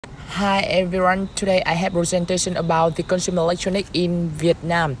Hi everyone, today I have a presentation about the consumer electronics in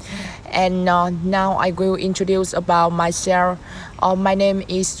Vietnam, and now I will introduce about myself. My name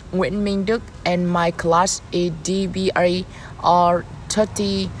is Nguyễn Minh and my class is DBA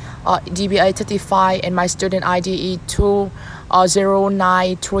 35 and my student ID is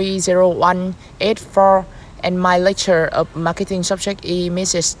 2093018 and my lecturer of marketing subject is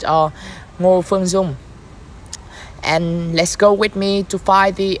Ms.Ngô Phương Dung. And let's go with me to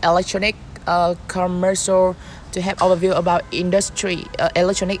find the electronic commercial to have overview about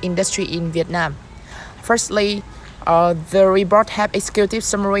electronic industry in Vietnam. Firstly, the report have executive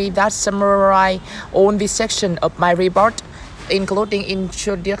summary that summarize all the section of my report, including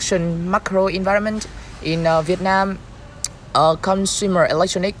introduction, macro environment in Vietnam, consumer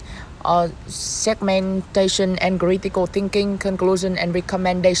electronic, segmentation and critical thinking, conclusion and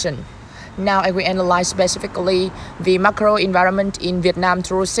recommendation. Now I will analyze specifically the macro environment in Vietnam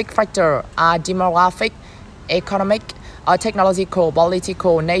through 6 factors: demographic, economic, technological,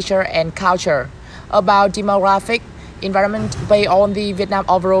 political, nature, and culture. About demographic environment, based on the Vietnam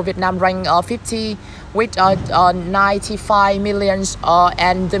overall, Vietnam ranked 50 with 95 millions,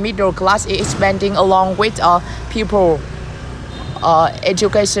 and the middle class is expanding along with people.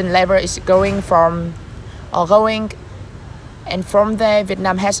 Education level is going. And from there,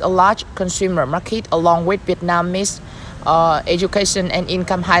 Vietnam has a large consumer market along with Vietnamese education and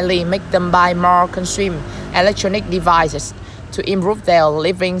income highly make them buy more consume electronic devices to improve their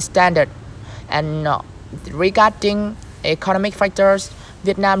living standard. And regarding economic factors,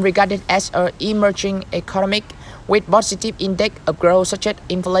 Vietnam regarded as an emerging economic with positive index of growth such as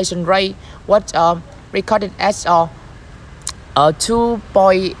inflation rate was recorded as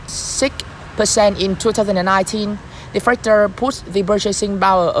 2.6% in 2019. The factor pushed the purchasing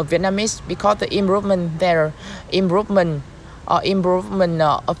power of Vietnamese because the improvement of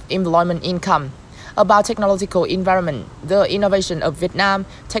employment income. About technological environment, the innovation of Vietnam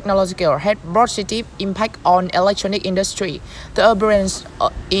technological had positive impact on electronic industry. The urbanity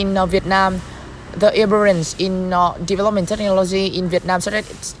in Vietnam, development technology in Vietnam, such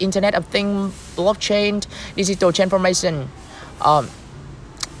as Internet of Things, blockchain, digital transformation.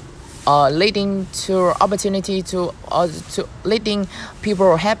 Leading to opportunity to leading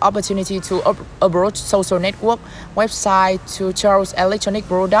people have opportunity to approach social network website to choose electronic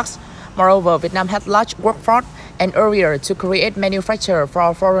products. Moreover, Vietnam had large workforce and area to create manufacture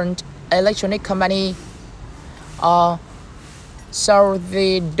for foreign electronic company. So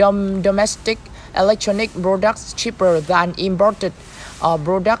the domestic electronic products cheaper than imported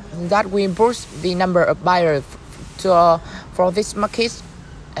product that will boost the number of buyers for this market.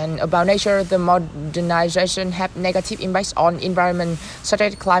 And about nature, the modernization have negative impacts on environment such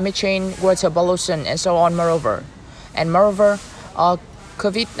as climate change, water pollution, and so on. Moreover,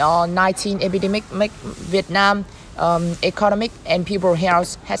 COVID-19 epidemic make Vietnam economic and people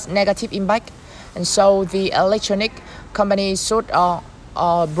health has negative impact, and so the electronic companies should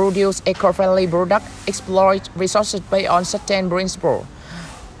produce eco-friendly product, exploit resources based on certain principles,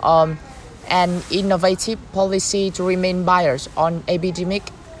 and innovative policy to remain buyers on epidemic.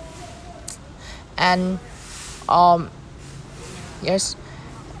 And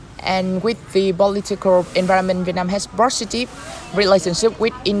and with the political environment, Vietnam has positive relationship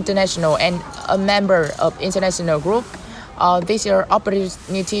with international and a member of international group. This is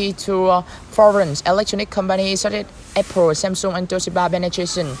opportunity to foreign electronic companies such as Apple, Samsung, and Toshiba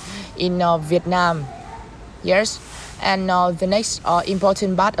penetration in Vietnam. Yes. And the next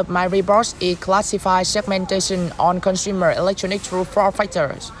important part of my report is classify segmentation on consumer electronics through 4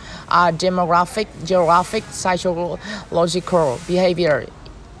 factors: demographic, geographic, psychological, behavior.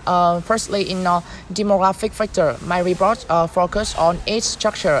 Firstly, in demographic factor, my report focus on age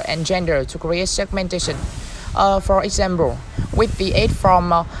structure and gender to create segmentation. For example, with the age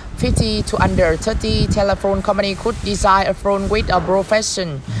from 50 to under 30, telephone company could design a phone with a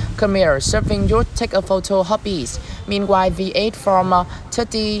profession, career, serving youth, take a photo, hobbies. Meanwhile, the age from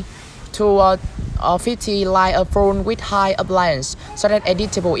 30 to 50 like a phone with high appliance, such as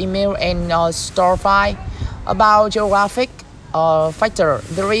editable email and store file. About geographic factor,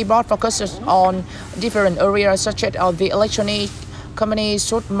 the report focuses on different areas such as the electronic company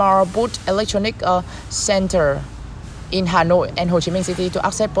should more put electronic center in Hanoi and Ho Chi Minh City to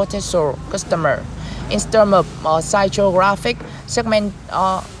access potential customer. In terms of psychographic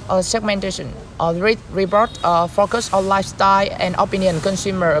segmentation, report focus on lifestyle and opinion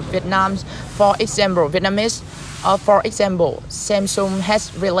consumer of Vietnam. For example, Vietnamese. For example, Samsung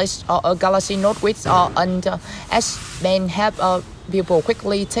has released a Galaxy Note with and as men help people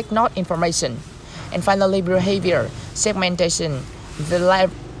quickly take note information. And finally, behavior segmentation. The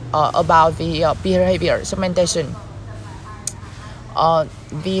about the behavior segmentation.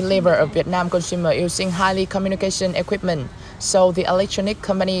 The level of Vietnam consumer using highly communication equipment, so the electronic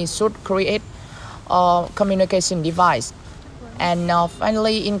company should create a communication device. And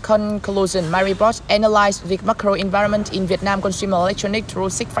finally, in conclusion, my report analyzed the macro environment in Vietnam consumer electronics through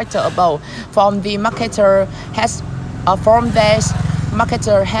 6 factors above. From the marketer has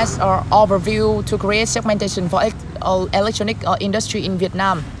an overview to create segmentation for electronic industry in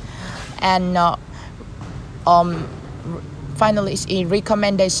Vietnam. And finally, is a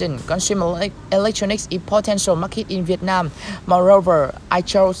recommendation. Consumer electronics is potential market in Vietnam. Moreover, I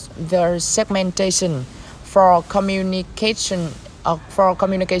chose the segmentation for communication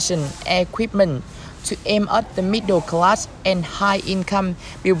equipment to aim at the middle class and high income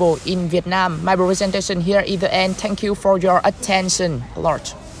people in Vietnam. My presentation here is the end. Thank you for your attention a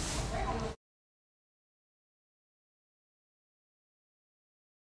lot.